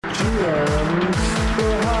GMs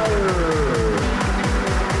for Hire.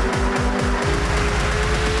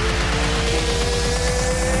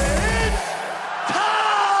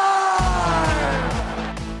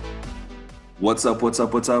 What's up?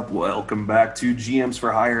 Welcome back to GMs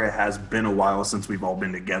for Hire. It has been a while since we've all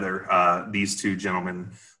been together. These two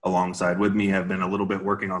gentlemen alongside with me have been a little bit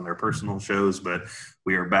working on their personal shows, but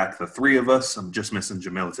we are back, the three of us. I'm just missing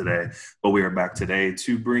Jamil today, but we are back today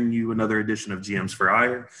to bring you another edition of GMs for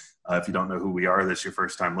Hire. If you don't know who we are, this is your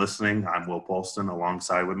first time listening. I'm Will Polston.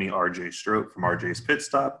 Alongside with me, RJ Stroke from RJ's Pit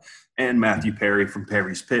Stop and Matthew Perry from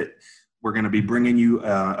Perry's Pit. We're going to be bringing you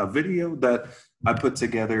a video that I put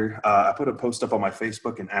together. I put a post up on my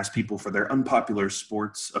Facebook and asked people for their unpopular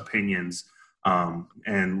sports opinions.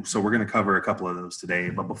 And so we're going to cover a couple of those today.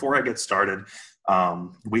 But before I get started,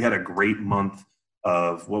 we had a great month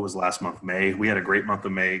of, what was last month, May? We had a great month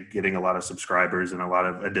of May, getting a lot of subscribers and a lot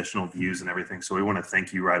of additional views and everything. So we want to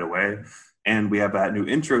thank you right away. And we have that new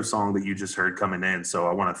intro song that you just heard coming in. So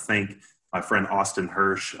I want to thank my friend Austin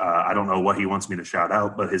Hirsch. I don't know what he wants me to shout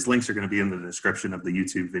out, but his links are going to be in the description of the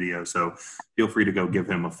YouTube video. So feel free to go give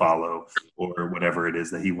him a follow or whatever it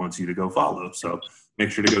is that he wants you to go follow. So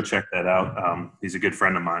make sure to go check that out. He's a good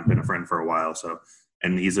friend of mine, been a friend for a while.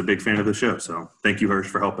 And he's a big fan of the show. So thank you, Hirsch,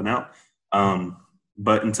 for helping out.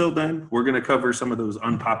 But until then, we're going to cover some of those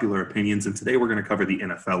unpopular opinions. And today we're going to cover the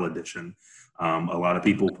NFL edition. A lot of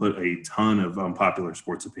people put a ton of unpopular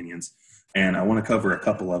sports opinions, and I want to cover a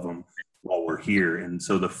couple of them while we're here. And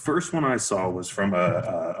so the first one I saw was from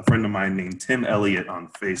a friend of mine named Tim Elliott on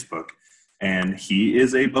Facebook, and he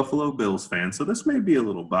is a Buffalo Bills fan. So this may be a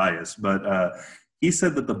little biased, but he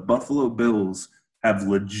said that the Buffalo Bills have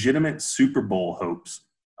legitimate Super Bowl hopes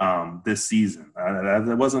this season.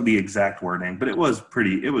 That wasn't the exact wording, but it was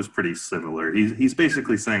pretty similar. He's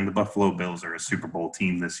basically saying the Buffalo Bills are a Super Bowl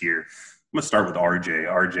team this year. I'm going to start with RJ.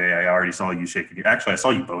 RJ, I already saw you shaking I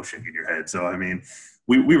saw you both shaking your head. So, I mean,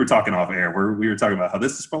 we were talking off air. We were talking about how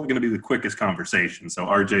this is probably going to be the quickest conversation. So,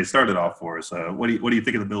 RJ, start it off for us. What do you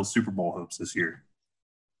think of the Bills' Super Bowl hopes this year?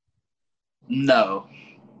 No.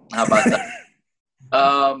 How about that?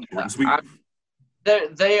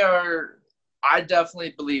 They are – I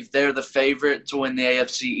definitely believe they're the favorite to win the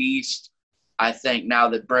AFC East. I think now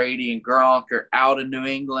that Brady and Gronk are out of New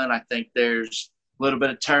England, I think there's a little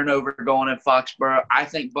bit of turnover going in Foxborough. I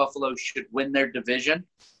think Buffalo should win their division.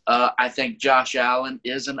 I think Josh Allen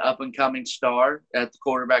is an up-and-coming star at the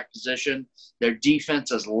quarterback position. Their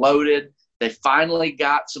defense is loaded. They finally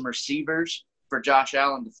got some receivers for Josh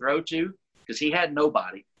Allen to throw to because he had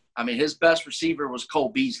nobody. I mean, his best receiver was Cole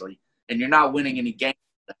Beasley, and you're not winning any games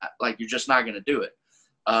with that. Like, you're just not going to do it.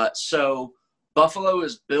 So Buffalo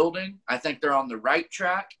is building. I think they're on the right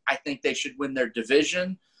track. I think they should win their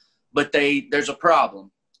division, but there's a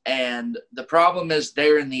problem. And the problem is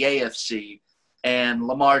they're in the AFC. And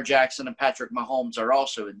Lamar Jackson and Patrick Mahomes are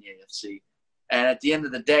also in the AFC. And at the end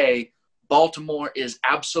of the day, Baltimore is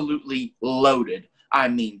absolutely loaded. I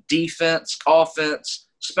mean, defense, offense,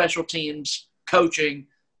 special teams, coaching.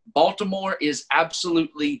 Baltimore is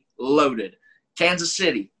absolutely loaded. Kansas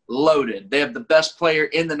City, loaded. They have the best player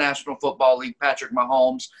in the National Football League, Patrick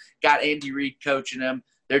Mahomes. Got Andy Reid coaching him.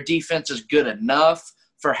 Their defense is good enough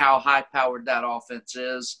for how high-powered that offense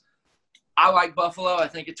is. I like Buffalo. I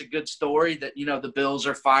think it's a good story that, the Bills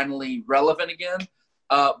are finally relevant again.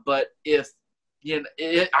 But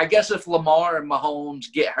I guess if Lamar and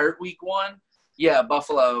Mahomes get hurt week one, yeah,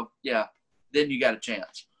 Buffalo, yeah, then you got a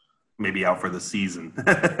chance. Maybe out for the season.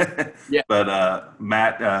 Yeah. But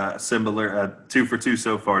Matt, similar, 2 for 2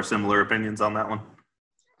 so far, similar opinions on that one?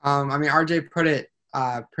 I mean, RJ put it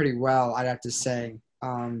pretty well, I'd have to say.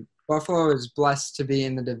 Buffalo is blessed to be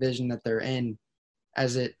in the division that they're in,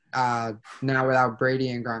 as it now without Brady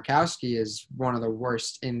and Gronkowski is one of the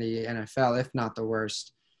worst in the NFL, if not the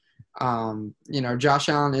worst. Josh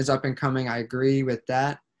Allen is up and coming. I agree with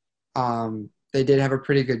that. They did have a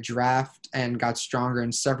pretty good draft and got stronger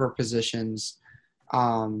in several positions.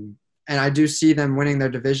 And I do see them winning their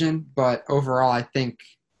division, but overall I think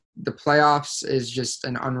the playoffs is just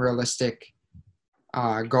an unrealistic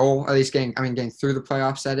goal, at least getting through the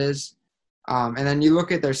playoffs, that is. And then you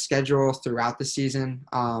look at their schedule throughout the season.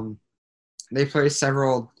 They play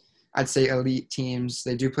several, I'd say, elite teams.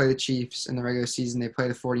 They do play the Chiefs in the regular season. They play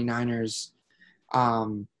the 49ers.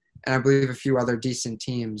 And I believe a few other decent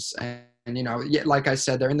teams. And like I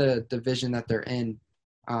said, they're in the division that they're in,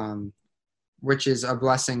 which is a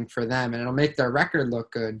blessing for them. And it'll make their record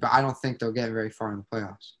look good, but I don't think they'll get very far in the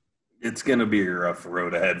playoffs. It's going to be a rough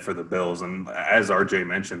road ahead for the Bills. And as RJ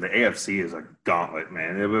mentioned, the AFC is a gauntlet,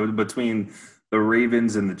 man. Between the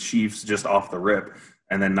Ravens and the Chiefs just off the rip.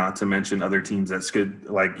 And then not to mention other teams that's good.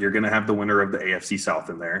 Like you're going to have the winner of the AFC South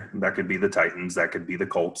in there. That could be the Titans. That could be the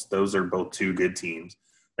Colts. Those are both two good teams.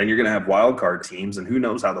 Then you're going to have wild card teams. And who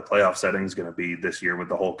knows how the playoff setting is going to be this year with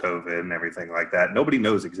the whole COVID and everything like that. Nobody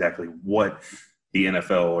knows exactly what the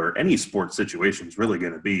NFL or any sports situation is really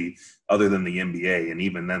going to be other than the NBA. And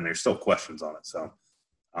even then there's still questions on it. So,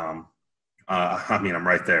 I mean, I'm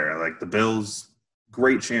right there. Like the Bills,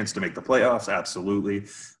 great chance to make the playoffs. Absolutely.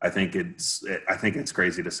 I think it's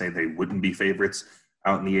crazy to say they wouldn't be favorites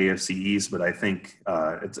out in the AFC East, but I think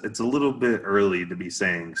it's a little bit early to be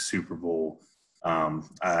saying Super Bowl.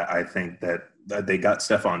 I think that they got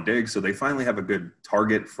Stephon Diggs, so they finally have a good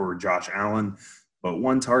target for Josh Allen. But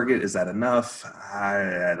one target, is that enough?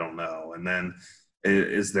 I don't know. And then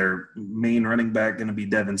is their main running back going to be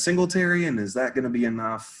Devin Singletary, and is that going to be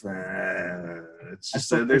enough? It's just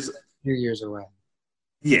there's a few years away.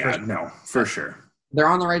 Yeah, no, for sure. They're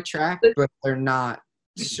on the right track, but they're not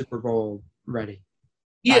Super Bowl ready.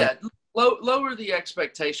 Yeah, lower the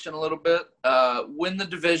expectation a little bit. Win the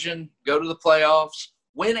division, go to the playoffs,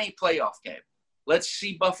 win a playoff game. Let's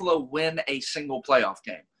see Buffalo win a single playoff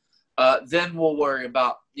game. Then we'll worry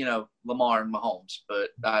about, Lamar and Mahomes.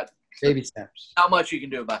 But baby steps. Not much you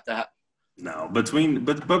can do about that. No,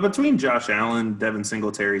 between Josh Allen, Devin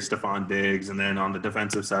Singletary, Stephon Diggs, and then on the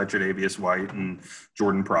defensive side, Tre'Davious White and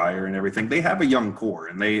Jordan Pryor and everything, they have a young core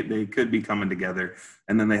and they could be coming together.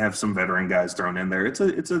 And then they have some veteran guys thrown in there. It's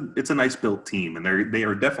a nice built team, and they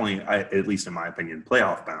are definitely, at least in my opinion,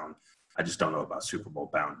 playoff bound. I just don't know about Super Bowl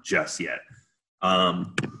bound just yet.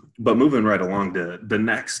 But moving right along to the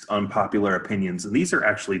next unpopular opinions, and these are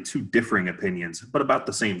actually two differing opinions, but about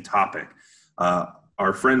the same topic.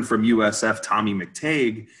 Our friend from USF, Tommy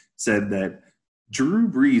McTague, said that Drew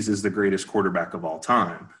Brees is the greatest quarterback of all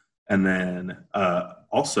time. And then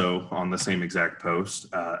also on the same exact post,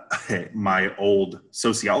 my old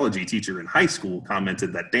sociology teacher in high school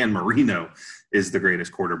commented that Dan Marino is the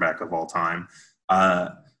greatest quarterback of all time.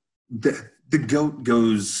 The GOAT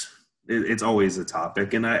goes – it's always a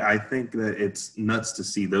topic. And I think that it's nuts to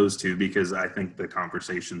see those two, because I think the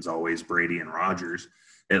conversation's always Brady and Rodgers,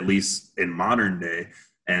 at least in modern day.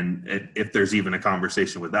 And if there's even a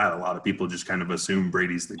conversation with that, a lot of people just kind of assume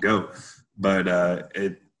Brady's the GOAT. But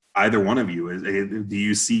either one of you, do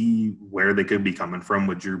you see where they could be coming from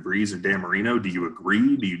with Drew Brees or Dan Marino? Do you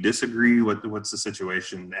agree? Do you disagree? What's the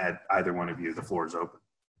situation at either one of you? The floor is open.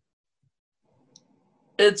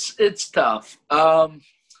 It's tough.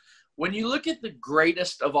 When you look at the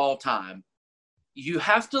greatest of all time, you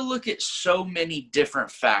have to look at so many different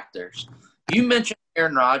factors. You mentioned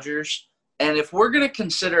Aaron Rodgers, and if we're going to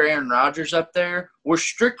consider Aaron Rodgers up there, we're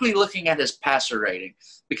strictly looking at his passer rating,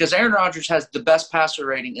 because Aaron Rodgers has the best passer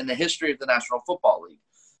rating in the history of the National Football League.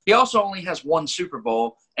 He also only has one Super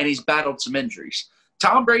Bowl, and he's battled some injuries.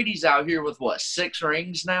 Tom Brady's out here with, 6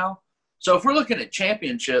 rings now? So if we're looking at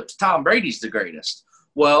championships, Tom Brady's the greatest.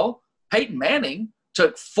 Well, Peyton Manning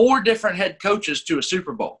took 4 different head coaches to a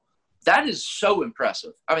Super Bowl. That is so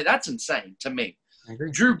impressive. I mean, that's insane to me. I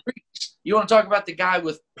agree. Drew Brees, you want to talk about the guy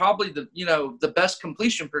with probably the best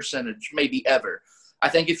completion percentage maybe ever. I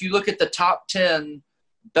think if you look at the top 10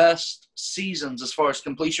 best seasons as far as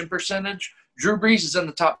completion percentage, Drew Brees is in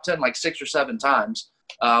the top 10 like 6 or 7 times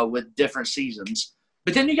with different seasons.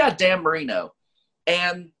 But then you got Dan Marino,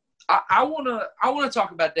 and I want to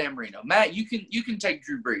talk about Dan Marino. Matt, you can take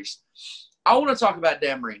Drew Brees. I want to talk about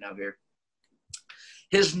Dan Marino here.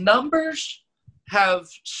 His numbers have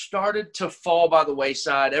started to fall by the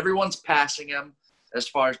wayside. Everyone's passing him as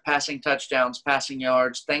far as passing touchdowns, passing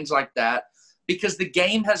yards, things like that, because the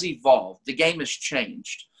game has evolved. The game has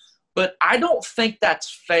changed. But I don't think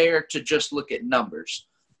that's fair to just look at numbers.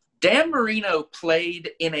 Dan Marino played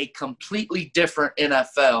in a completely different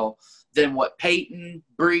NFL than what Peyton,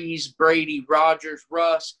 Brees, Brady, Rodgers,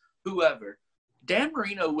 Russ, whoever. Dan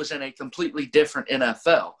Marino was in a completely different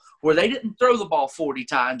NFL where they didn't throw the ball 40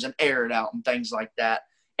 times and air it out and things like that.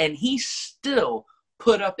 And he still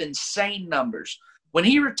put up insane numbers. When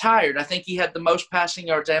he retired, I think he had the most passing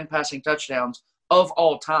yards and passing touchdowns of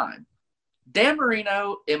all time. Dan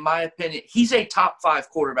Marino, in my opinion, he's a top 5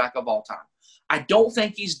 quarterback of all time. I don't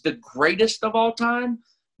think he's the greatest of all time,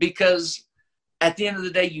 because at the end of the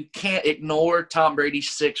day, you can't ignore Tom Brady's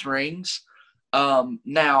 6 rings.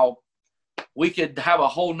 Now, we could have a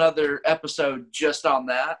whole nother episode just on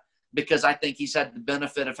that, because I think he's had the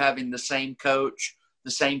benefit of having the same coach,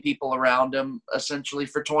 the same people around him essentially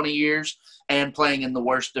for 20 years and playing in the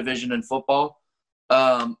worst division in football.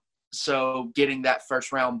 So getting that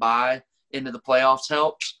first round bye into the playoffs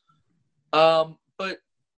helps. But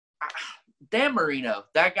Dan Marino,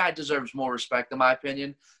 that guy deserves more respect in my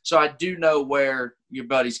opinion. So I do know where your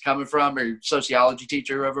buddy's coming from, or your sociology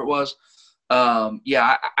teacher, whoever it was.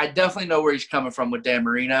 I definitely know where he's coming from with Dan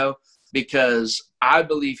Marino, because I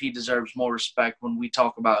believe he deserves more respect when we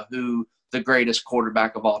talk about who the greatest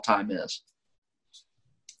quarterback of all time is.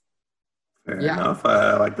 Fair enough.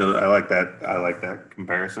 I like that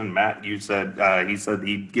comparison. Matt, you said he said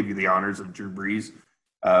he'd give you the honors of Drew Brees.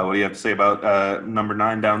 What do you have to say about number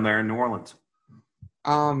 9 down there in New Orleans?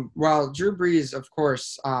 Well, Drew Brees, of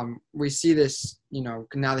course, we see this, now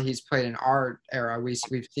that he's played in our era,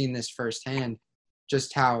 we've seen this firsthand,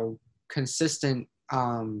 just how consistent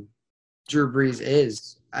Drew Brees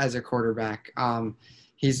is as a quarterback.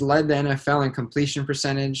 He's led the NFL in completion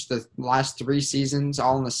percentage the last 3 seasons,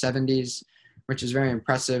 all in the 70s, which is very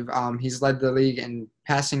impressive. He's led the league in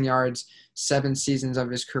passing yards 7 seasons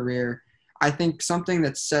of his career. I think something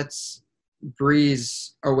that sets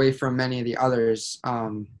Brees away from many of the others,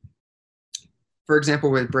 for example,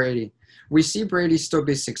 with Brady, we see Brady still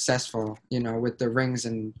be successful, with the rings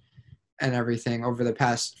and everything over the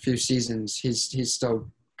past few seasons. He's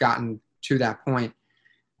still gotten to that point.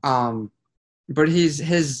 But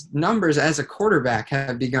his numbers as a quarterback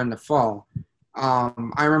have begun to fall. I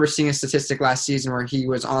remember seeing a statistic last season where he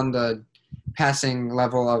was on the passing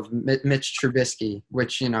level of Mitch Trubisky,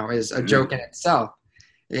 which, is a joke in itself,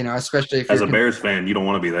 especially if as a Bears fan, you don't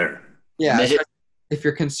want to be there. Yeah, if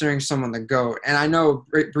you're considering someone the GOAT. And I know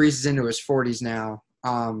Brees is into his 40s now.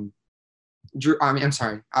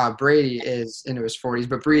 Brady is into his 40s,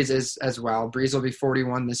 but Brees is as well. Brees will be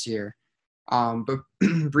 41 this year. But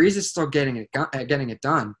Brees is still getting it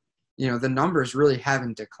done. The numbers really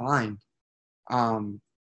haven't declined.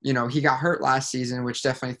 He got hurt last season, which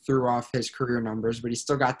definitely threw off his career numbers, but he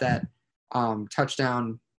still got that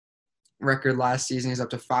touchdown record last season. He's up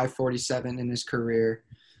to 547 in his career,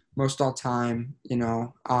 most all time.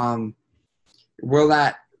 Will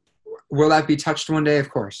that be touched one day? Of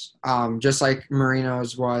course. Just like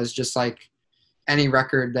Marino's was, just like any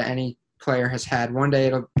record that any player has had. One day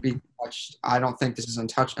it'll be touched. I don't think this is an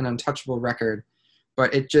untouchable record,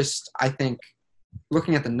 but I think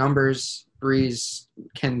looking at the numbers, Brees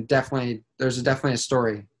there's definitely a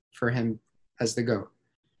story for him as the GOAT.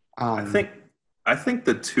 I think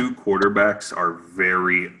the 2 quarterbacks are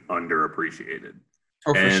very underappreciated.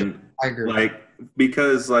 Oh, for sure. I agree.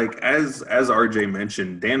 Because as RJ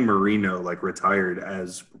mentioned, Dan Marino retired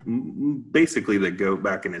as basically the GOAT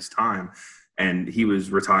back in his time, and he was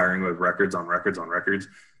retiring with records on records on records,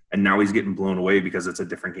 and now he's getting blown away because it's a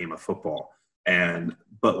different game of football.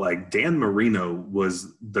 But Dan Marino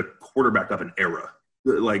was the quarterback of an era.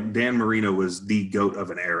 Dan Marino was the GOAT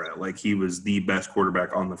of an era. He was the best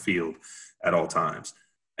quarterback on the field at all times.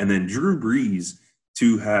 And then Drew Brees,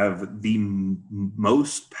 to have the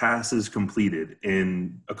most passes completed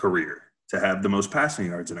in a career, to have the most passing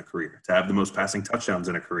yards in a career, to have the most passing touchdowns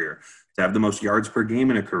in a career, to have the most yards per game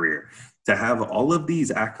in a career, to have all of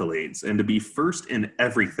these accolades and to be first in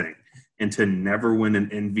everything and to never win an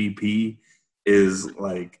MVP is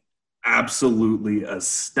absolutely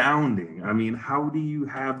astounding. I mean, how do you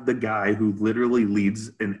have the guy who literally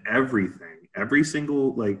leads in everything, every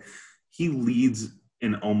single, he leads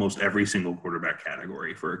in almost every single quarterback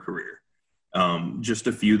category for a career. Just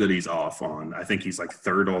a few that he's off on. I think he's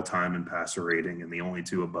 3rd all time in passer rating, and the only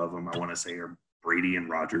 2 above him, I want to say, are Brady and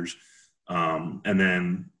Rodgers. And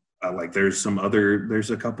then there's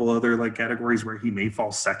a couple other categories where he may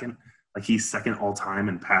fall second. He's second all time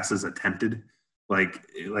in passes attempted.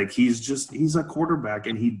 He's a quarterback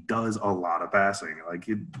and he does a lot of passing.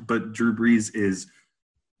 But Drew Brees is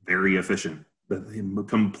very efficient. He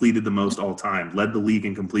completed the most all time, led the league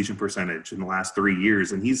in completion percentage in the last 3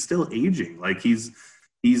 years, and he's still aging.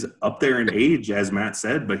 He's up there in age, as Matt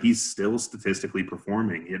said, but he's still statistically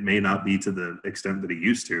performing. It may not be to the extent that he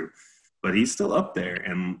used to, but he's still up there.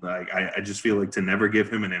 And I just feel to never give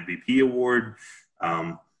him an MVP award,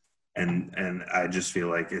 and I just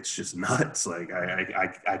feel it's just nuts.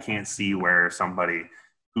 I can't see where somebody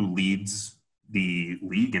who leads the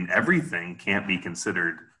league in everything can't be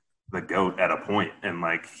considered the GOAT at a point. And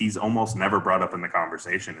he's almost never brought up in the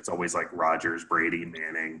conversation. It's always Rodgers, Brady,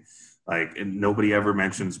 Manning, and nobody ever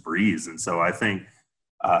mentions Brees. And so I think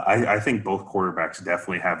I think both quarterbacks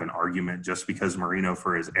definitely have an argument, just because Marino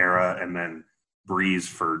for his era and then Brees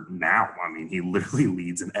for now. I mean, he literally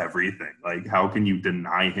leads in everything. How can you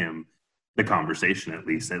deny him the conversation? At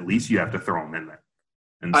least you have to throw him in there.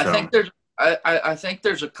 And I think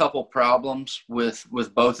there's a couple problems with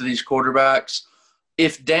both of these quarterbacks.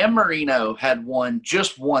 If Dan Marino had won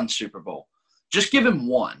just one Super Bowl, just give him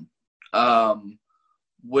one,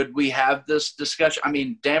 would we have this discussion? I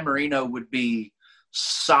mean, Dan Marino would be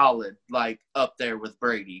solid, like up there with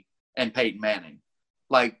Brady and Peyton Manning.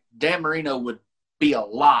 Like Dan Marino would be a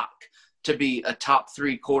lock to be a top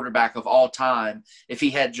 3 quarterback of all time if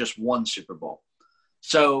he had just one Super Bowl.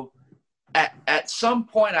 So at some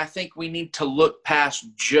point, I think we need to look past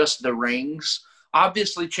just the rings.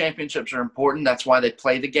 Obviously, championships are important. That's why they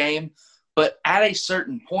play the game. But at a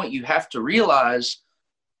certain point, you have to realize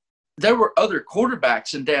there were other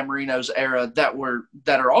quarterbacks in Dan Marino's era that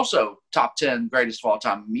are also top 10 greatest of all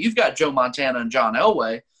time. I mean, you've got Joe Montana and John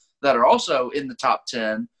Elway that are also in the top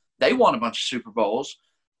 10. They won a bunch of Super Bowls,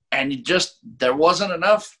 and there wasn't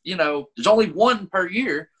enough. There's only one per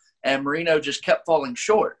year, and Marino just kept falling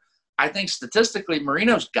short. I think statistically,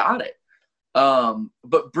 Marino's got it.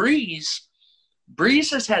 But Breeze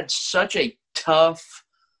has had such a tough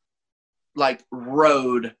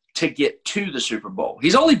road to get to the Super Bowl.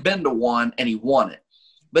 He's only been to one, and he won it.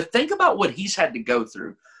 But think about what he's had to go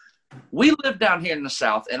through. We live down here in the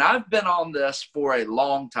South, and I've been on this for a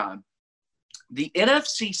long time. The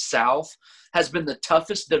NFC South has been the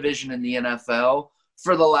toughest division in the NFL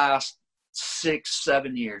for the last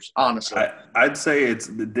 6-7 years, honestly. I'd say it's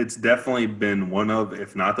definitely been one of,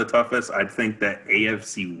 if not the toughest. I think that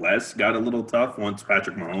AFC West got a little tough once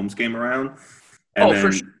Patrick Mahomes came around.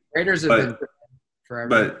 For sure. Raiders have been forever.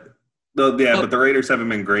 But the Raiders haven't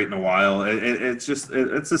been great in a while. It's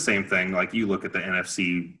the same thing. Like, you look at the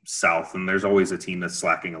NFC South, and there's always a team that's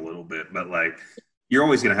slacking a little bit. But, you're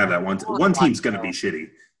always going to have that one team's going to be shitty.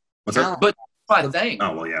 What's that? But I think.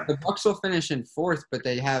 Oh, well, yeah. The Bucs will finish in 4th, but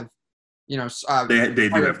they have, they do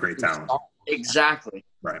have great talent. Exactly.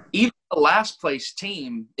 Right. Even the last place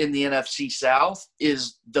team in the NFC South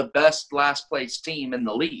is the best last place team in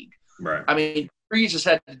the league. Right. I mean, Breeze has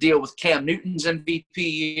had to deal with Cam Newton's MVP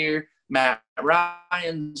year, Matt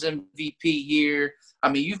Ryan's MVP year. I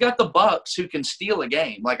mean, you've got the Bucs who can steal a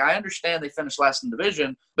game. I understand they finished last in the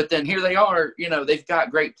division, but then here they are, they've got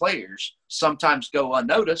great players. Sometimes go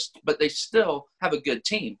unnoticed, but they still have a good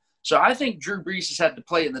team. So I think Drew Brees has had to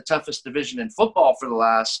play in the toughest division in football for the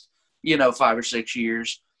last, 5 or 6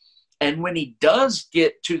 years. And when he does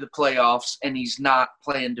get to the playoffs and he's not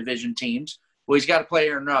playing division teams, well, he's got to play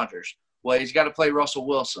Aaron Rodgers. Well, he's got to play Russell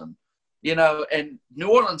Wilson. And New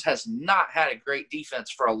Orleans has not had a great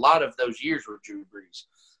defense for a lot of those years with Drew Brees.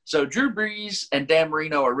 So Drew Brees and Dan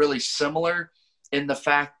Marino are really similar in the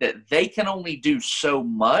fact that they can only do so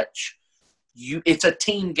much. It's a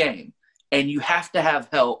team game, and you have to have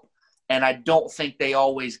help, and I don't think they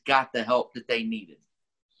always got the help that they needed.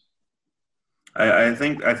 I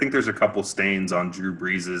think there's a couple stains on Drew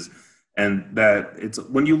Brees's. And that it's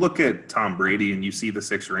when you look at Tom Brady and you see the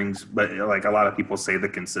 6 rings, but a lot of people say the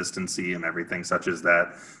consistency and everything such as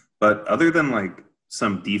that. But other than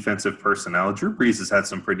some defensive personnel, Drew Brees has had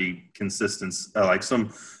some pretty consistent,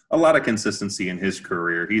 a lot of consistency in his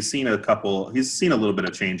career. He's seen a little bit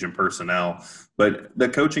of change in personnel, but the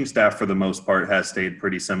coaching staff for the most part has stayed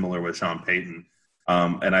pretty similar with Sean Payton.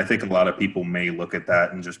 And I think a lot of people may look at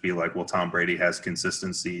that and just be like, well, Tom Brady has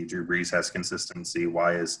consistency. Drew Brees has consistency.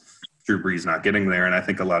 Why is Drew Brees not getting there? And I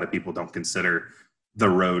think a lot of people don't consider the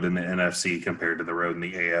road in the NFC compared to the road in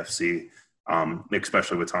the AFC,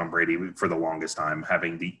 especially with Tom Brady for the longest time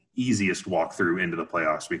having the easiest walkthrough into the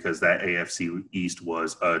playoffs because that AFC East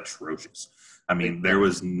was atrocious. I mean,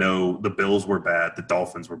 the Bills were bad, the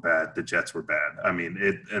Dolphins were bad, the Jets were bad. I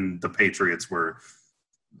mean, and the Patriots were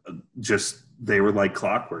they were like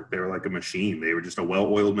clockwork. They were like a machine. They were just a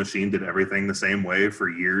well-oiled machine, did everything the same way for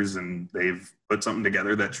years, and they've put something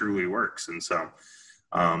together that truly works. And so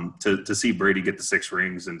to see Brady get the 6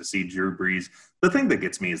 rings and to see Drew Brees, the thing that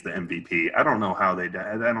gets me is the MVP. I don't know how they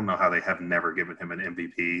have never given him an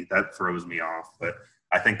MVP. That throws me off. But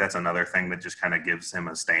I think that's another thing that just kind of gives him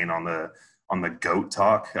a stain on the GOAT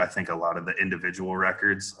talk. I think a lot of the individual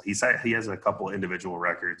records, he has a couple individual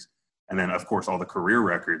records. And then, of course, all the career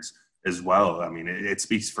records as well. I mean, it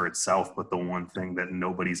speaks for itself, but the one thing that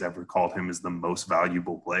nobody's ever called him is the most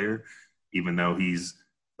valuable player, even though he's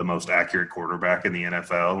the most accurate quarterback in the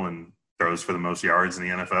NFL and throws for the most yards in the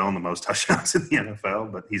NFL and the most touchdowns in the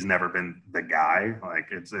NFL, but he's never been the guy.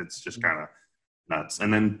 It's just kind of nuts.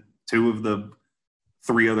 And then 2 of the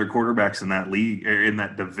 3 other quarterbacks in that league, or in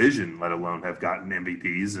that division, let alone have gotten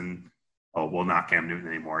MVPs. And, not Cam Newton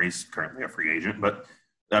anymore. He's currently a free agent, but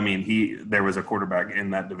I mean, there was a quarterback in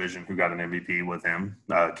that division who got an MVP with him,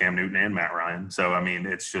 Cam Newton and Matt Ryan. So, I mean,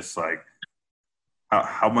 it's just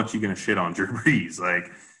how much you going to shit on Drew Brees?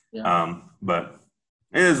 But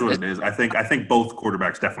it is what it is. I think both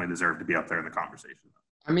quarterbacks definitely deserve to be up there in the conversation.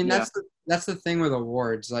 I mean, that's the thing with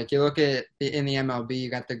awards. You look at in the MLB, you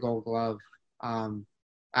got the Gold Glove.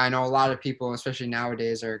 I know a lot of people, especially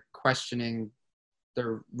nowadays, are questioning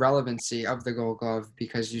the relevancy of the Gold Glove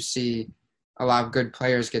because you see a lot of good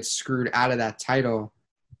players get screwed out of that title.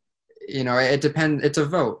 It depends. It's a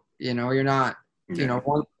vote. You're not.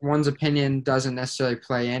 One's opinion doesn't necessarily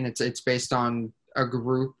play in. It's based on a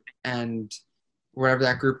group, and whatever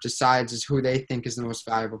that group decides is who they think is the most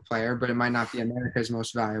valuable player. But it might not be America's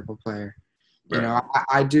most valuable player. Right.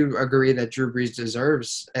 I do agree that Drew Brees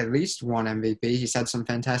deserves at least one MVP. He's had some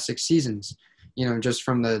fantastic seasons, just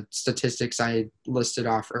from the statistics I listed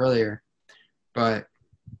off earlier. But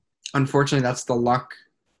unfortunately, that's the luck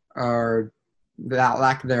or that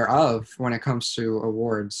lack thereof when it comes to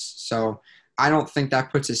awards. So I don't think that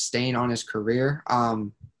puts a stain on his career.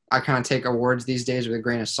 I kind of take awards these days with a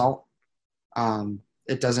grain of salt.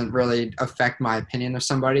 It doesn't really affect my opinion of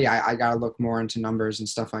somebody. I got to look more into numbers and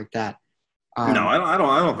stuff like that. No, I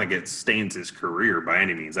don't think it stains his career by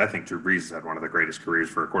any means. I think Drew Brees has had one of the greatest careers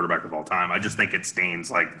for a quarterback of all time. I just think it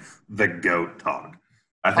stains like the GOAT talk.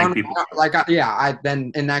 I think people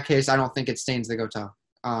then in that case, I don't think it stains the GOAT talk.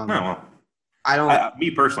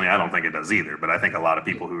 Me personally, I don't think it does either. But I think a lot of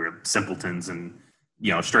people who are simpletons and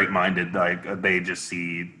straight-minded, like they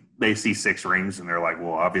see 6 rings and they're like,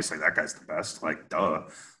 well, obviously that guy's the best. Like, duh.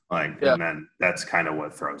 And then that's kind of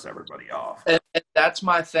what throws everybody off. And that's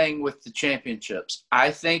my thing with the championships.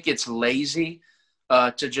 I think it's lazy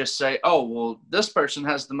to just say, oh, well, this person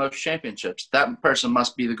has the most championships. That person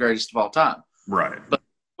must be the greatest of all time. Right. But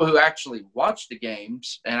people who actually watch the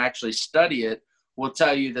games and actually study it will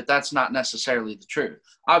tell you that that's not necessarily the truth.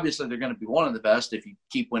 Obviously, they're going to be one of the best if you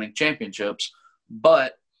keep winning championships.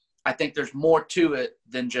 But I think there's more to it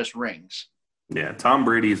than just rings. Yeah, Tom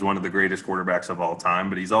Brady is one of the greatest quarterbacks of all time,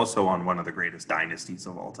 but he's also on one of the greatest dynasties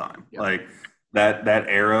of all time. Yep. Like that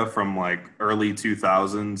era from like early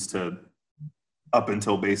 2000s to up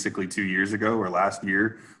until basically 2 years ago or last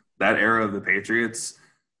year, that era of the Patriots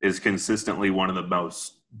is consistently one of the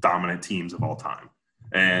most dominant teams of all time.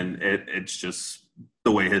 And it's just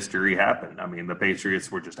the way history happened. I mean, the Patriots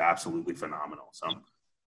were just absolutely phenomenal. So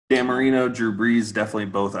Dan Marino, Drew Brees, definitely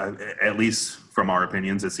both, at least from our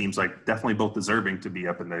opinions, it seems like definitely both deserving to be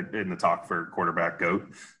up in the talk for quarterback GOAT,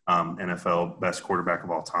 NFL best quarterback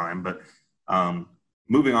of all time. But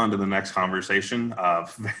moving on to the next conversation,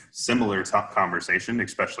 similar conversation,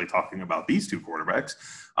 especially talking about these two quarterbacks.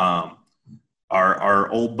 Our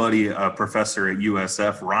old buddy, professor at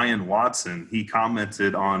USF, Ryan Watson, he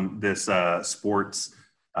commented on this sports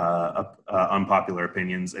Unpopular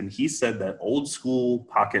Opinions, and he said that old school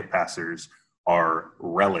pocket passers are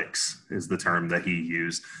relics, is the term that he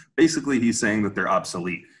used. Basically, he's saying that they're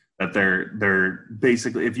obsolete, that they're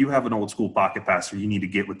basically, if you have an old school pocket passer, you need to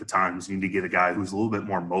get with the times. You need to get a guy who's a little bit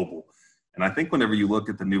more mobile. And I think whenever you look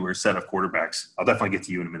at the newer set of quarterbacks, I'll definitely get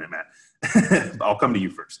to you in a minute, Matt. I'll come to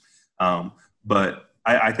you first. But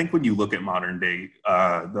I think when you look at modern day,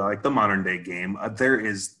 the modern day game, there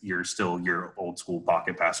is your old school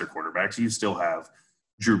pocket passer quarterbacks. You still have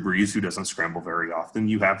Drew Brees, who doesn't scramble very often.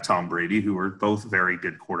 You have Tom Brady, who are both very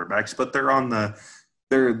good quarterbacks, but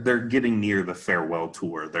they're getting near the farewell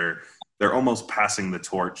tour. They're almost passing the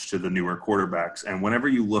torch to the newer quarterbacks. And whenever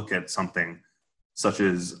you look at something such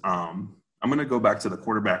as, I'm going to go back to the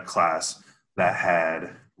quarterback class that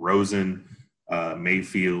had Rosen,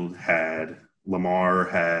 Mayfield, had Lamar,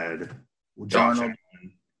 had Josh Allen,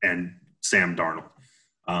 and Sam Darnold.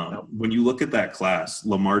 When you look at that class,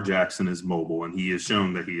 Lamar Jackson is mobile, and he has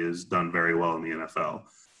shown that he has done very well in the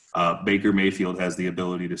NFL. Baker Mayfield has the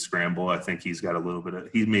ability to scramble. I think he's got a little bit of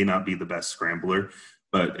 – he may not be the best scrambler,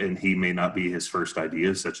 and he may not be his first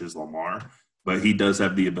idea, such as Lamar, but he does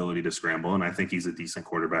have the ability to scramble, and I think he's a decent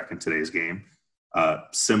quarterback in today's game.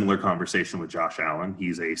 Similar conversation with Josh Allen.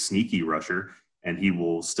 He's a sneaky rusher, and he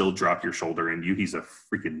will still drop your shoulder in you. He's a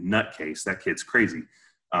freaking nutcase. That kid's crazy.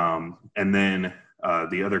 And then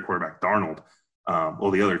the other quarterback, Darnold,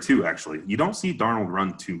 the other two, actually, you don't see Darnold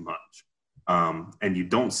run too much. And you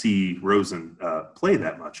don't see Rosen play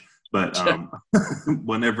that much. But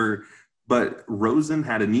but Rosen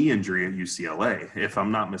had a knee injury at UCLA, if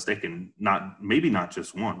I'm not mistaken, maybe not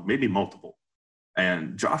just one, maybe multiple.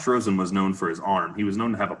 And Josh Rosen was known for his arm. He was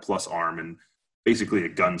known to have a plus arm and basically a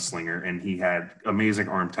gunslinger, and he had amazing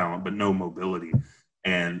arm talent, but no mobility.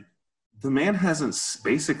 And the man hasn't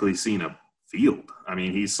basically seen a field. I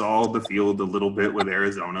mean, he saw the field a little bit with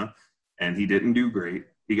Arizona, and he didn't do great.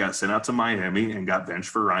 He got sent out to Miami and got benched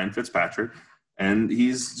for Ryan Fitzpatrick. And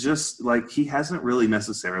he's just like, he hasn't really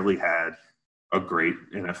necessarily had a great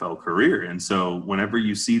NFL career. And so whenever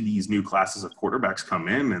you see these new classes of quarterbacks come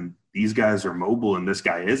in and these guys are mobile and this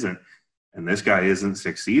guy isn't, and this guy isn't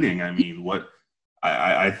succeeding, I mean,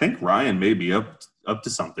 I think Ryan may be up up to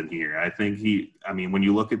something here. I think when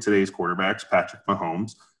you look at today's quarterbacks, Patrick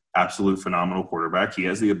Mahomes, absolute phenomenal quarterback. He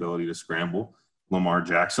has the ability to scramble. Lamar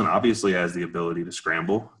Jackson obviously has the ability to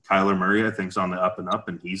scramble. Kyler Murray, I think, is on the up and up,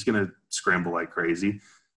 and he's going to scramble like crazy.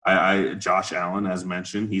 Josh Allen, as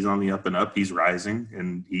mentioned, he's on the up and up. He's rising,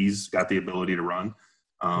 and he's got the ability to run.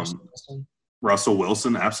 Russell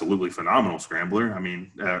Wilson, absolutely phenomenal scrambler. I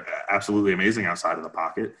mean, absolutely amazing outside of the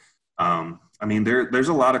pocket. There's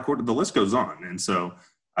a lot of the list goes on, and so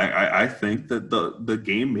I think that the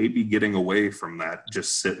game may be getting away from that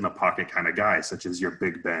just sit in the pocket kind of guy, such as your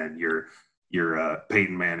Big Ben, your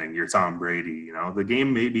Peyton Manning, your Tom Brady. You know, the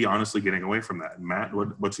game may be honestly getting away from that. Matt,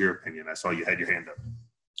 what's your opinion? I saw you had your hand up.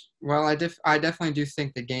 Well, I definitely do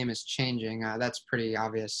think the game is changing. That's pretty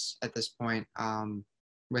obvious at this point,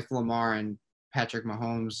 with Lamar and Patrick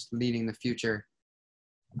Mahomes leading the future.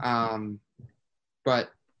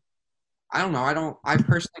 But I don't know. I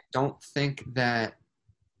personally don't think that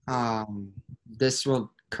this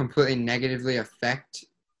will completely negatively affect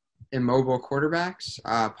immobile quarterbacks,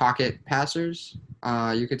 pocket passers,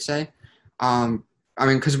 you could say.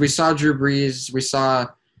 Because we saw Drew Brees, we saw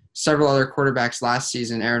several other quarterbacks last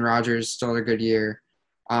season. Aaron Rodgers still had a good year.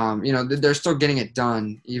 They're still getting it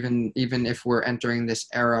done, even if we're entering this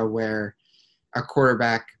era where a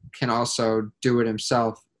quarterback can also do it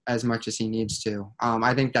himself as much as he needs to.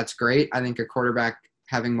 I think that's great. I think a quarterback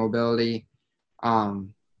having mobility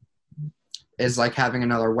is like having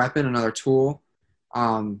another weapon, another tool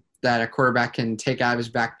that a quarterback can take out of his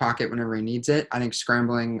back pocket whenever he needs it. I think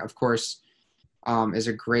scrambling, of course, is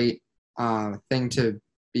a great thing to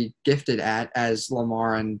be gifted at, as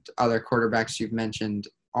Lamar and other quarterbacks you've mentioned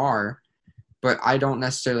are. But I don't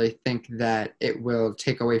necessarily think that it will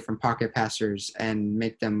take away from pocket passers and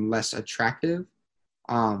make them less attractive,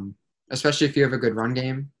 especially if you have a good run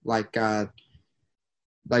game. Like Drew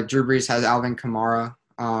Brees has Alvin Kamara.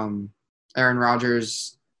 Aaron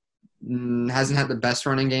Rodgers hasn't had the best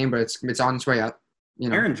running game, but it's on its way up.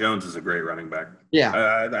 Aaron Jones is a great running back.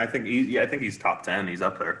 Yeah, I think he's top 10. He's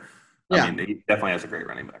up there. Yeah. He definitely has a great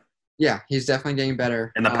running back. Yeah, he's definitely getting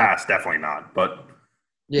better. In the past, definitely not, but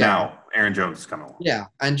now Aaron Jones is coming along. Yeah,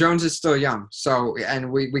 and Jones is still young,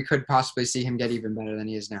 and we could possibly see him get even better than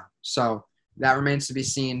he is now. So that remains to be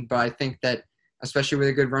seen, but I think that especially with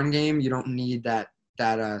a good run game, you don't need that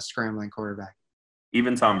scrambling quarterback.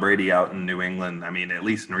 Even Tom Brady out in New England, at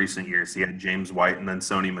least in recent years, he had James White and then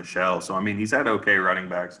Sony Michel. So, he's had okay running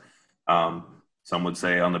backs. Some would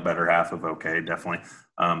say on the better half of okay, definitely.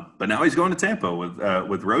 But now he's going to Tampa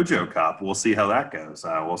with Rojo Cop. We'll see how that goes.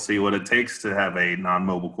 We'll see what it takes to have a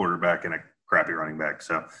non-mobile quarterback and a crappy running back.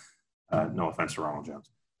 So, no offense to Ronald Jones.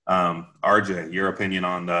 RJ, your opinion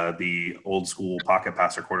on the old school pocket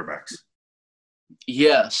passer quarterbacks?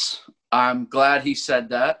 Yes, I'm glad he said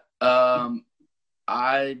that.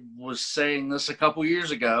 I was saying this a couple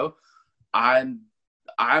years ago. I'm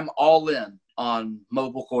all in on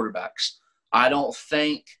mobile quarterbacks. I don't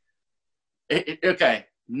think okay,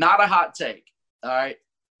 not a hot take. All right.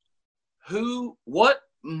 What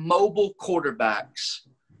mobile quarterbacks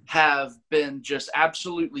have been just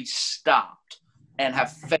absolutely stopped and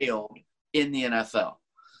have failed in the NFL?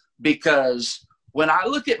 Because when I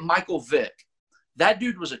look at Michael Vick, that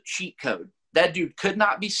dude was a cheat code. That dude could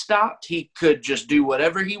not be stopped. He could just do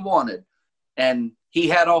whatever he wanted, and he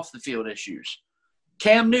had off the field issues.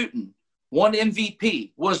 Cam Newton, won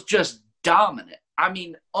MVP, was just dominant.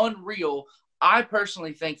 Unreal. I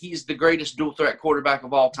personally think he's the greatest dual threat quarterback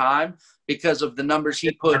of all time because of the numbers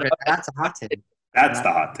he put up. That's a hot take. That's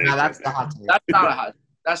the hot take. No, that's the hot take.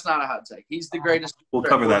 That's not a hot take. He's the greatest. We'll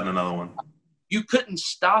cover that in another one. You couldn't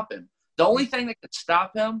stop him. The only thing that could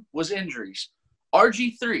stop him was injuries.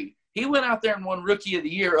 RG3, he went out there and won Rookie of the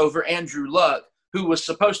Year over Andrew Luck, who was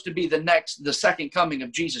supposed to be the second coming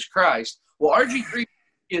of Jesus Christ. Well, RG3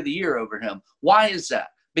 Rookie of the Year over him. Why is that?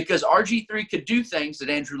 Because RG3 could do things that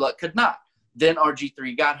Andrew Luck could not. Then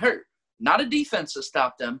RG3 got hurt. Not a defense that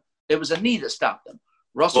stopped him. It was a knee that stopped him.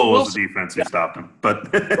 Russell Wilson. It was the defense who stopped him.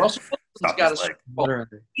 But Russell Wilson's got a Super Bowl.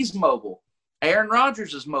 He's mobile. Aaron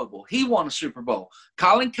Rodgers is mobile. He won a Super Bowl.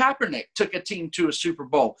 Colin Kaepernick took a team to a Super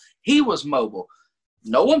Bowl. He was mobile.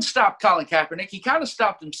 No one stopped Colin Kaepernick. He kind of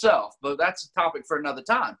stopped himself, but that's a topic for another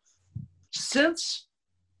time. Since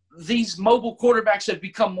these mobile quarterbacks have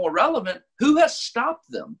become more relevant, who has stopped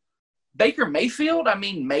them? Baker Mayfield?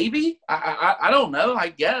 Maybe. I don't know. I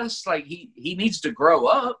guess. He needs to grow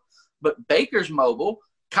up. But Baker's mobile.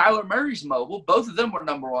 Kyler Murray's mobile. Both of them were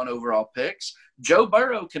number one overall picks. Joe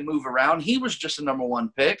Burrow can move around. He was just a number one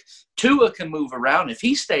pick. Tua can move around. If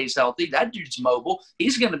he stays healthy, that dude's mobile.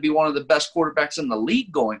 He's going to be one of the best quarterbacks in the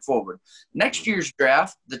league going forward. Next year's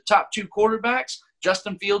draft, the top two quarterbacks,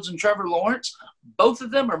 Justin Fields and Trevor Lawrence, both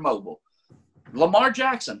of them are mobile. Lamar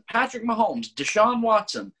Jackson, Patrick Mahomes, Deshaun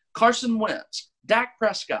Watson, Carson Wentz, Dak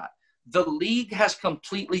Prescott. The league has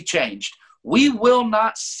completely changed. We will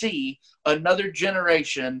not see another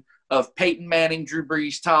generation of Peyton Manning, Drew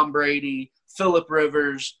Brees, Tom Brady, Phillip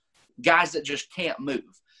Rivers, guys that just can't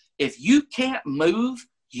move. If you can't move,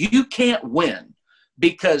 you can't win.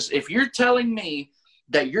 Because if you're telling me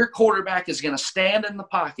that your quarterback is going to stand in the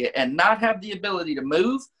pocket and not have the ability to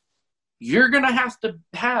move, you're going to have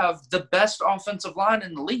the best offensive line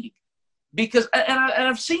in the league. Because, and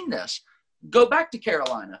I've seen this. Go back to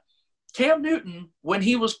Carolina. Cam Newton, when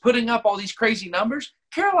he was putting up all these crazy numbers,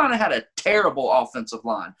 Carolina had a terrible offensive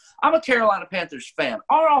line. I'm a Carolina Panthers fan.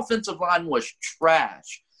 Our offensive line was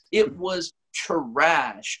trash. It was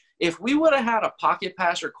trash. If we would have had a pocket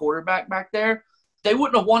passer quarterback back there, they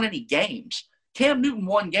wouldn't have won any games. Cam Newton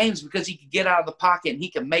won games because he could get out of the pocket and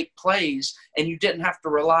he could make plays, and you didn't have to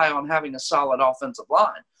rely on having a solid offensive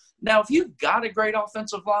line. Now, if you've got a great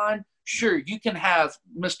offensive line, sure, you can have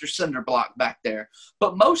Mr. Cinderblock back there.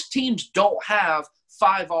 But most teams don't have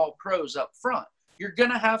 5 all-pros up front. You're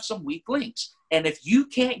going to have some weak links. And if you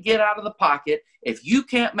can't get out of the pocket, if you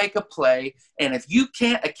can't make a play, and if you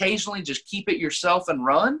can't occasionally just keep it yourself and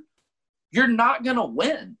run, you're not going to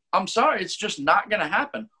win. I'm sorry, it's just not going to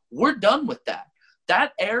happen. We're done with that.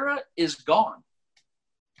 That era is gone.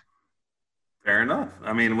 Fair enough.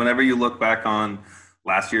 I mean, whenever you look back on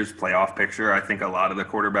last year's playoff picture, I think a lot of the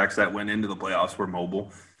quarterbacks that went into the playoffs were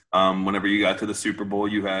mobile. Whenever you got to the Super Bowl,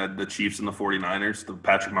 you had the Chiefs and the 49ers. The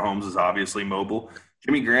Patrick Mahomes is obviously mobile.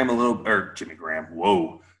 Jimmy Garoppolo,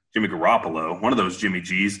 one of those Jimmy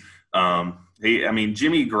G's.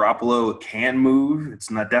 Jimmy Garoppolo can move. It's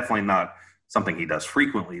definitely not something he does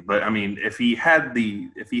frequently, but I mean, if he had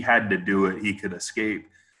to do it, he could escape.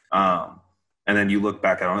 And then you look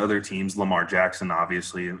back on other teams, Lamar Jackson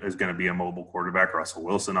obviously is going to be a mobile quarterback. Russell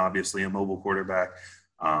Wilson, obviously a mobile quarterback.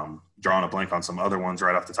 Drawing a blank on some other ones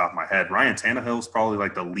right off the top of my head. Ryan Tannehill is probably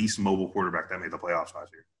like the least mobile quarterback that made the playoffs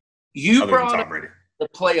last year. You brought up the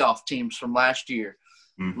playoff teams from last year.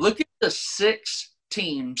 Mm-hmm. Look at the 6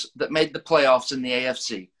 teams that made the playoffs in the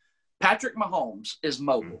AFC. Patrick Mahomes is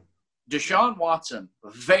mobile. Deshaun Watson,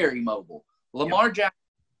 very mobile. Lamar Jackson,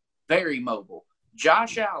 very mobile.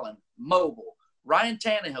 Josh Allen, mobile. Ryan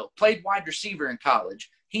Tannehill played wide receiver in college.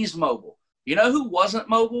 He's mobile. You know who wasn't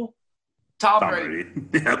mobile? Tom Brady.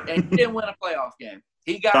 Yep. And he didn't win a playoff game.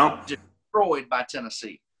 He got destroyed by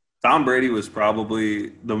Tennessee. Tom Brady was probably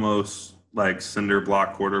the most cinder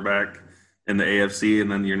block quarterback in the AFC,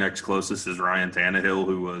 and then your next closest is Ryan Tannehill,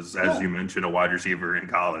 who was, as you mentioned, a wide receiver in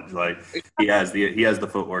college. He has the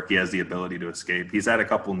footwork, he has the ability to escape. He's had a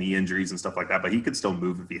couple knee injuries and stuff like that, but he could still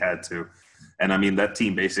move if he had to. And I mean, that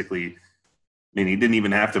team basically, he didn't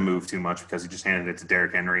even have to move too much because he just handed it to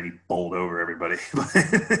Derrick Henry and he bowled over everybody.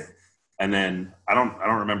 And then I don't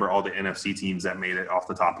remember all the NFC teams that made it off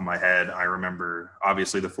the top of my head. I remember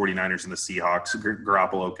obviously the 49ers and the Seahawks.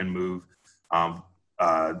 Garoppolo can move.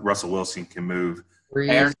 Russell Wilson can move.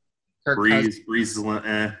 Breeze,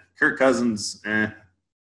 Kirk Cousins,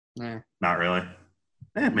 not really.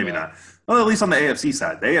 Maybe not. Well, at least on the AFC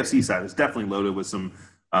side. The AFC side is definitely loaded with some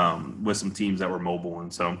teams that were mobile,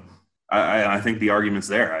 and so I think the argument's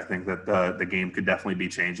there. I think that the game could definitely be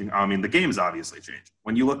changing. I mean, the game is obviously changing.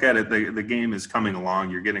 When you look at it, the game is coming along.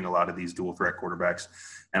 You're getting a lot of these dual threat quarterbacks,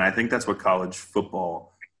 and I think that's what college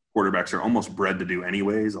football quarterbacks are almost bred to do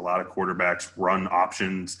anyways. A lot of quarterbacks run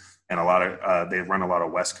options, and they run a lot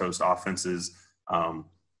of West Coast offenses,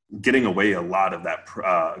 getting away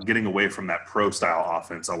from that pro style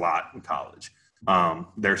offense a lot in college.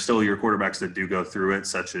 There's still your quarterbacks that do go through it,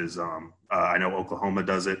 such as I know Oklahoma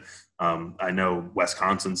does it. I know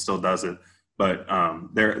Wisconsin still does it, but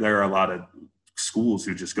there are a lot of schools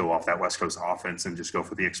who just go off that West Coast offense and just go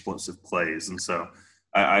for the explosive plays. And so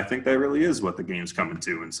I think that really is what the game's coming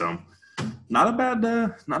to. And so not a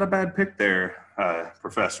bad pick there,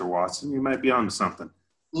 Professor Watson. You might be onto something.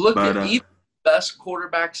 Look at even the best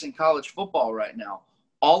quarterbacks in college football right now.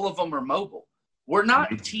 All of them are mobile. We're not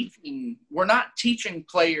teaching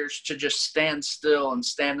players to just stand still and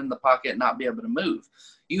stand in the pocket and not be able to move.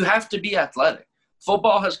 You have to be athletic.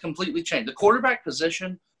 Football has completely changed. The quarterback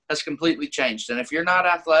position has completely changed. And if you're not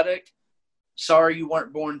athletic, sorry you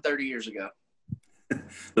weren't born 30 years ago.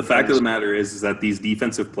 The fact of the matter is that these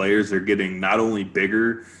defensive players are getting not only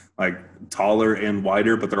bigger, taller and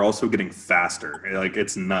wider, but they're also getting faster.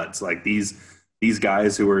 It's nuts. These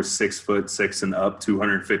guys who are 6'6" and up,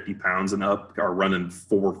 250 pounds and up, are running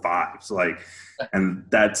 4.5s. And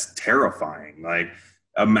that's terrifying.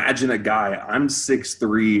 imagine a guy, I'm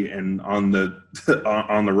 6'3" and on the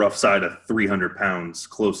on the rough side of 300 pounds,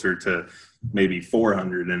 closer to maybe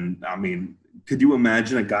 400. And I mean, could you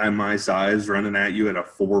imagine a guy my size running at you at a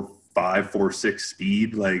 4.5, 4.6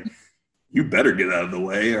 speed? Like, you better get out of the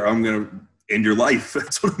way or I'm going to end your life.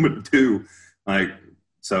 That's what I'm going to do. Like,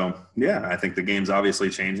 so yeah, I think the game's obviously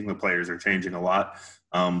changing. The players are changing a lot.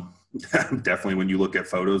 Definitely when you look at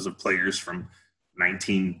photos of players from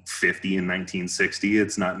 1950 and 1960,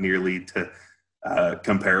 it's not nearly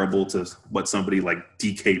comparable to what somebody like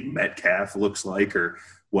DK Metcalf looks like or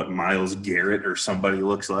what Myles Garrett or somebody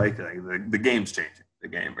looks like. The game's changing. The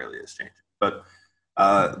game really is changing. But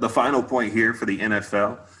the final point here for the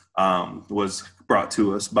NFL was brought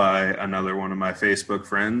to us by another one of my Facebook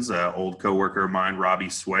friends, old coworker of mine, Robbie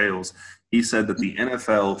Swales. He said that the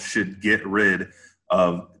NFL should get rid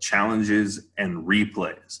of challenges and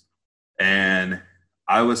replays. And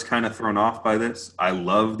I was kind of thrown off by this. I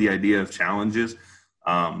love the idea of challenges.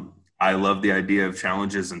 I love the idea of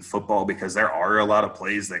challenges in football because there are a lot of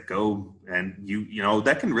plays that go and you know,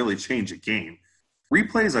 that can really change a game.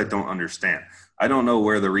 Replays, I don't understand. I don't know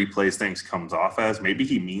where the replays things comes off as. Maybe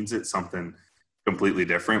he means it something completely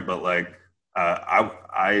different, but like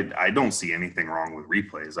I don't see anything wrong with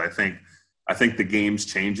replays. I think the game's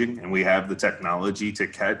changing and we have the technology to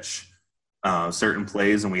catch certain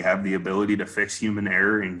plays and we have the ability to fix human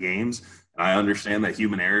error in games. And I understand that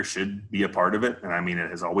human error should be a part of it. And I mean, it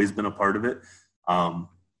has always been a part of it.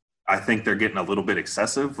 I think they're getting a little bit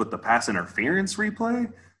excessive with the pass interference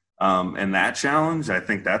replay and that challenge. I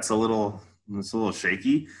think that's a little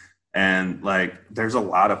shaky. And like, there's a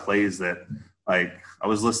lot of plays that, like, I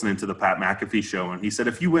was listening to the Pat McAfee show and he said,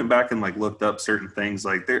 if you went back and like looked up certain things,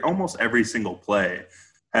 like almost every single play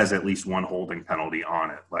has at least one holding penalty on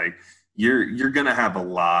it. Like, you're going to have a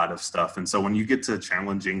lot of stuff. And so when you get to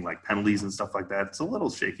challenging like penalties and stuff like that, it's a little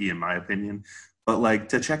shaky in my opinion. But like,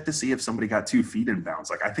 to check to see if somebody got 2 feet in bounds,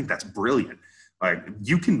 like, I think that's brilliant. Like,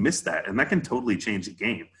 you can miss that and that can totally change the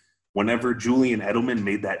game. Whenever Julian Edelman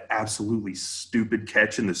made that absolutely stupid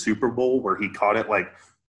catch in the Super Bowl where he caught it like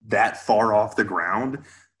that far off the ground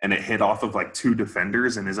and it hit off of like 2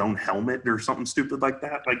 defenders in his own helmet or something stupid like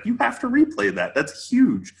that, like, you have to replay that. That's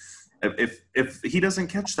huge. If he doesn't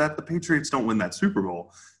catch that, the Patriots don't win that Super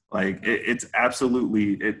Bowl. Like, it's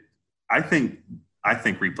absolutely it. I think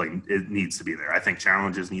replay, it needs to be there. I think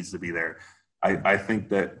challenges needs to be there. I think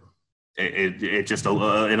that it just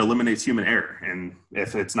it eliminates human error. And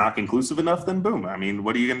if it's not conclusive enough, then boom. I mean,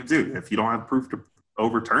 what are you going to do if you don't have proof to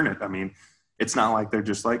overturn it? I mean, it's not like they're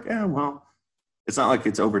just like, yeah, well, it's not like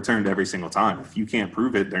it's overturned every single time. If you can't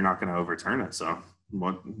prove it, they're not going to overturn it. So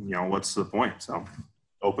what's the point? So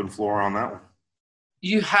open floor on that one.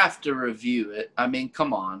 You have to review it. I mean,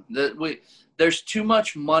 come on. There's too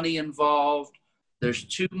much money involved. There's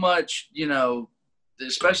too much,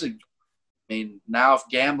 especially, I mean, now if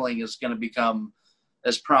gambling is going to become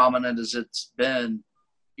as prominent as it's been,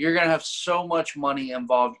 you're going to have so much money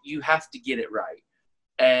involved. You have to get it right.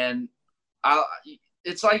 And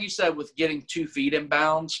it's like you said with getting 2 feet in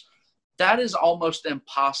bounds, that is almost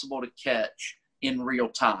impossible to catch in real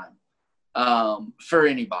time. For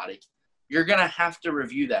anybody, you're going to have to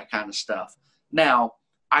review that kind of stuff. Now,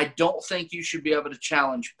 I don't think you should be able to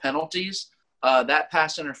challenge penalties. That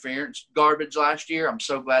pass interference garbage last year, I'm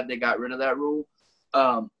so glad they got rid of that rule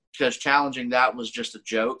because challenging that was just a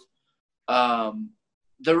joke.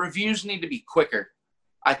 The reviews need to be quicker.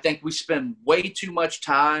 I think we spend way too much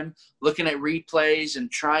time looking at replays and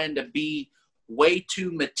trying to be way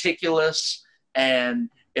too meticulous. And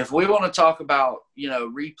if we want to talk about,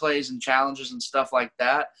 replays and challenges and stuff like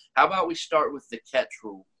that, how about we start with the catch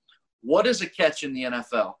rule? What is a catch in the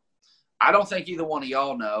NFL? I don't think either one of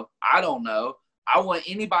y'all know. I don't know. I want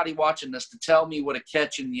anybody watching this to tell me what a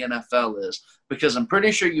catch in the NFL is because I'm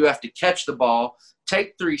pretty sure you have to catch the ball,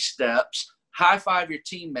 take 3 steps, high-five your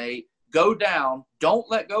teammate, go down, don't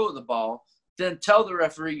let go of the ball, then tell the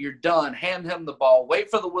referee you're done, hand him the ball,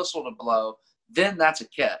 wait for the whistle to blow, then that's a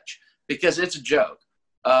catch because it's a joke.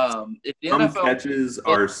 Some catches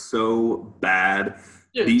are so bad.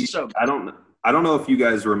 Dude, so bad. I don't know if you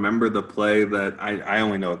guys remember the play that I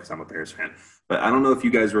only know it because I'm a Bears fan, but I don't know if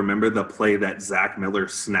you guys remember the play that Zach Miller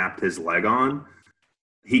snapped his leg on.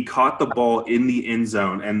 He caught the ball in the end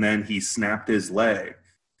zone and then he snapped his leg.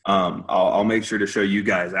 I'll make sure to show you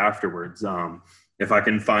guys afterwards. If I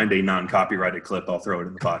can find a non-copyrighted clip, I'll throw it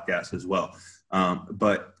in the podcast as well.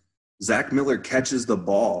 But Zach Miller catches the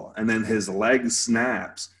ball and then his leg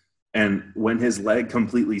snaps. And when his leg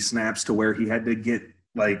completely snaps to where he had to get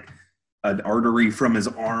like an artery from his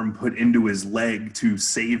arm put into his leg to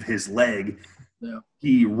save his leg,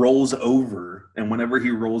 he rolls over, and whenever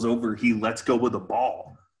he rolls over, he lets go with the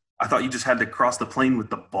ball. I thought you just had to cross the plane with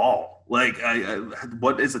the ball. Like,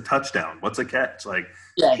 what is a touchdown? What's a catch? Like,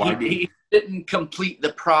 he didn't complete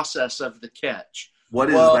the process of the catch. What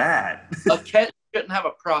is that? A catch shouldn't have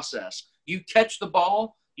a process. You catch the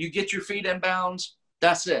ball, you get your feet in bounds,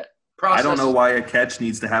 that's it. I don't know why a catch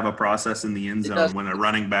needs to have a process in the end zone when a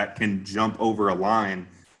running back can jump over a line,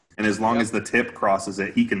 and as long as the tip crosses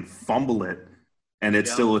it, he can fumble it, and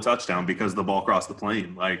it's still a touchdown because the ball crossed the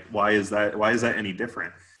plane. Like, why is that any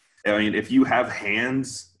different? I mean, if you have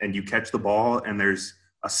hands and you catch the ball and there's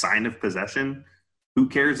a sign of possession, who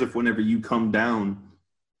cares if whenever you come down,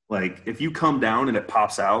 like if you come down and it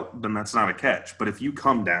pops out, then that's not a catch. But if you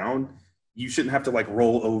come down, you shouldn't have to like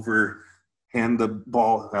roll over, hand the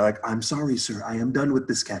ball, like, I'm sorry, sir, I am done with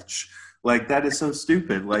this catch. Like, that is so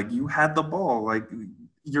stupid. Like, you had the ball, like,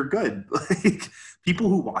 you're good. Like, people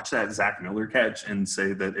who watch that Zach Miller catch and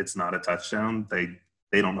say that it's not a touchdown,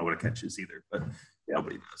 they don't know what a catch is either. But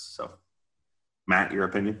nobody does. So, Matt, your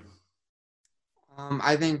opinion?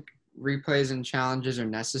 I think replays and challenges are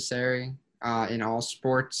necessary in all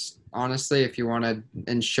sports. Honestly, if you want to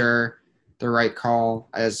ensure the right call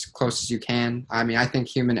as close as you can. I mean, I think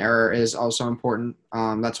human error is also important.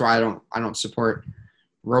 That's why I don't support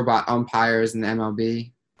robot umpires in the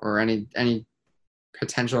MLB or any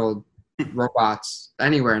potential robots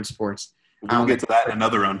anywhere in sports. We'll get to that in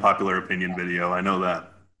another unpopular opinion video. I know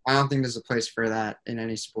that. I don't think there's a place for that in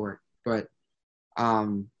any sport. But,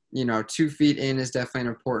 2 feet in is definitely an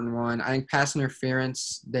important one. I think pass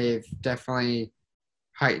interference, they've definitely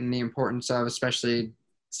heightened the importance of, especially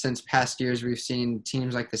since past years we've seen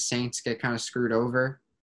teams like the Saints get kind of screwed over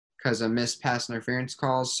because of missed pass interference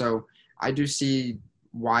calls. So I do see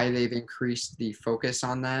why they've increased the focus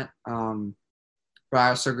on that. But I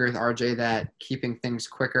also agree with RJ that keeping things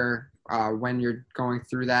quicker when you're going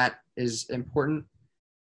through that is important.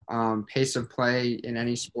 Pace of play in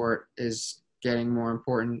any sport is getting more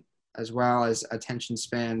important as well as attention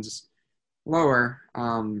spans lower.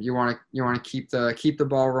 You want to keep the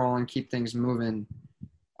ball rolling, keep things moving.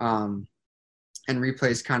 And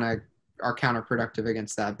replays kind of are counterproductive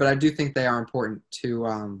against that. But I do think they are important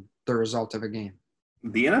to the result of a game.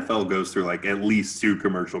 The NFL goes through like at least 2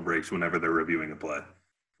 commercial breaks whenever they're reviewing a play.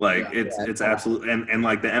 Like it's absolute, and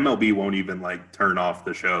like the MLB won't even like turn off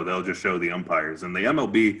the show. They'll just show the umpires. And the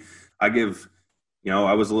MLB, I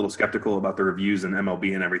was a little skeptical about the reviews in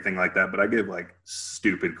MLB and everything like that, but I give like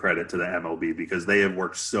stupid credit to the MLB because they have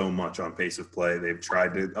worked so much on pace of play. They've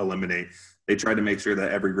tried to make sure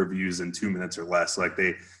that every review is in 2 minutes or less. Like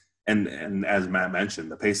and as Matt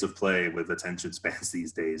mentioned, the pace of play with attention spans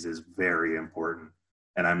these days is very important.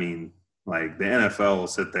 And I mean, like the NFL will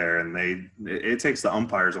sit there and it takes the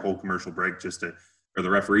umpires a whole commercial break or the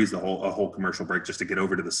referees a whole commercial break just to get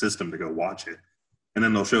over to the system to go watch it. And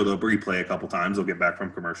then they'll show the replay a couple times. They'll get back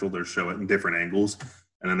from commercial. They'll show it in different angles.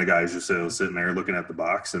 And then the guy's just sitting there looking at the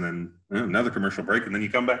box, and then another commercial break, and then you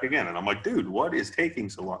come back again. And I'm like, dude, what is taking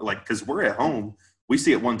so long? Like, because we're at home, we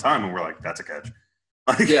see it one time, and we're like, that's a catch.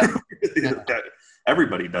 Like,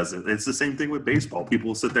 everybody does it. It's the same thing with baseball. People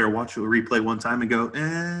will sit there, watch a replay one time, and go,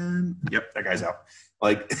 and yep, that guy's out.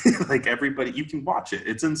 Like, like everybody, you can watch it.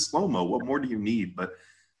 It's in slow mo. What more do you need? But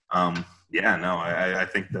I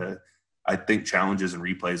think challenges and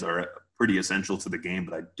replays are pretty essential to the game,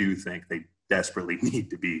 but I do think they desperately need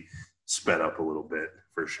to be sped up a little bit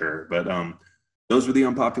for sure. But those were the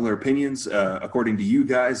unpopular opinions. According to you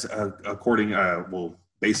guys,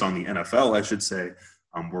 based on the NFL, I should say,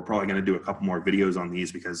 we're probably going to do a couple more videos on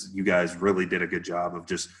these because you guys really did a good job of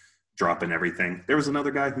just dropping everything. There was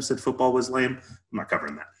another guy who said football was lame. I'm not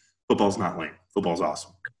covering that. Football's not lame. Football's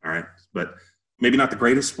awesome. All right. But maybe not the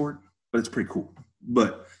greatest sport, but it's pretty cool.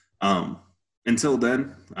 But until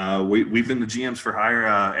then, we've been the GMs for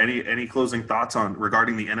Hire. Any closing thoughts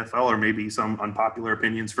regarding the NFL or maybe some unpopular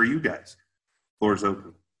opinions for you guys? Floor is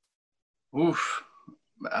open. Oof.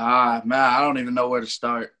 Man, I don't even know where to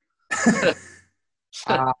start.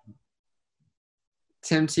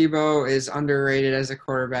 Tim Tebow is underrated as a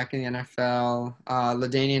quarterback in the NFL.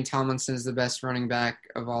 LaDainian Tomlinson is the best running back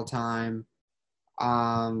of all time.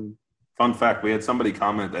 Fun fact, we had somebody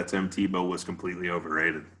comment that Tim Tebow was completely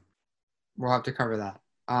overrated. We'll have to cover that.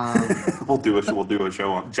 We'll do a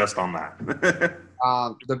show just on that.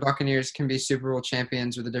 The Buccaneers can be Super Bowl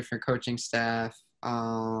champions with a different coaching staff.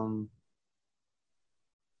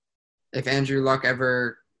 If Andrew Luck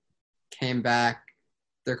ever came back,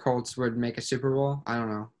 the Colts would make a Super Bowl. I don't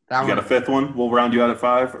know. You got a fifth one? We'll round you out at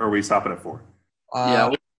 5, or we stop it at 4?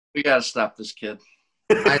 We got to stop this kid.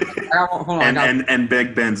 Hold on. And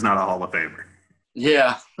Big Ben's not a Hall of Famer.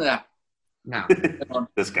 Yeah. No.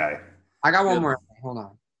 This guy. I got one Good. more. Hold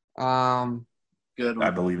on. Good I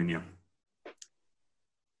one. believe in you.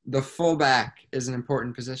 The fullback is an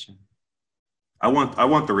important position. I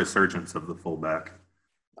want the resurgence of the fullback.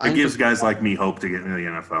 I It think gives guys like me hope to get into the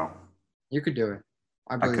NFL. you could do it.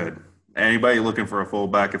 I I believe. could. Anybody looking for a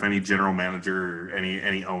fullback, if any general manager or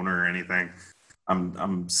any owner or anything,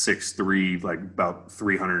 I'm 6'3", like about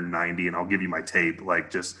 390, and I'll give you my tape. Like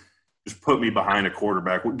just put me behind a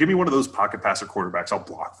quarterback. Give me one of those pocket passer quarterbacks. I'll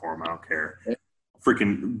block for him. I don't care.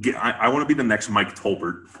 I want to be the next Mike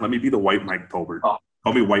Tolbert. Let me be the white Mike Tolbert. Oh.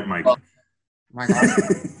 Call me White Mike. Oh. My God.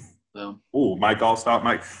 So, Oh, Mike Allstott.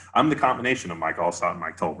 Mike. I'm the combination of Mike Allstott and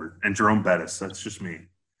Mike Tolbert and Jerome Bettis. That's just me.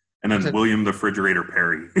 And then William the Refrigerator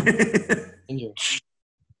Perry. Injury.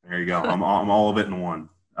 There you go. I'm all of it in one.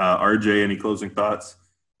 RJ, any closing thoughts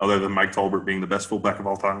other than Mike Tolbert being the best fullback of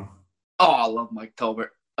all time? I love Mike Tolbert.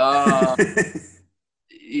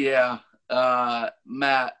 Yeah.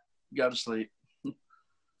 Matt, go to sleep.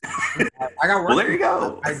 I got work. Well, there you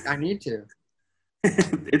go. I need to.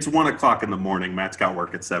 It's 1:00 in the morning. Matt's got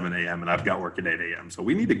work at 7 a.m. and I've got work at 8 a.m. So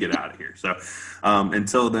we need to get out of here. So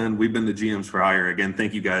until then, we've been the GMs for Hire. Again,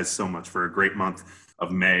 thank you guys so much for a great month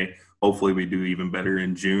of May. Hopefully we do even better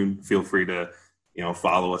in June. Feel free to,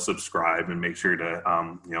 follow us, subscribe, and make sure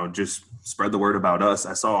to, just spread the word about us.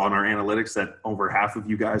 I saw on our analytics that over half of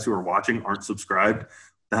you guys who are watching aren't subscribed.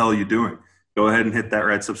 What the hell are you doing? Go ahead and hit that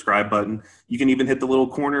red subscribe button. You can even hit the little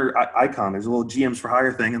corner icon. There's a little GMs for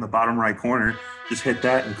Hire thing in the bottom right corner. Just hit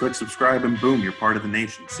that and click subscribe, and boom, you're part of the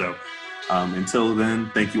nation. So until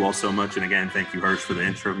then, thank you all so much. And again, thank you, Hirsch, for the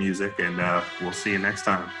intro music. And we'll see you next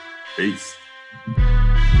time. Peace.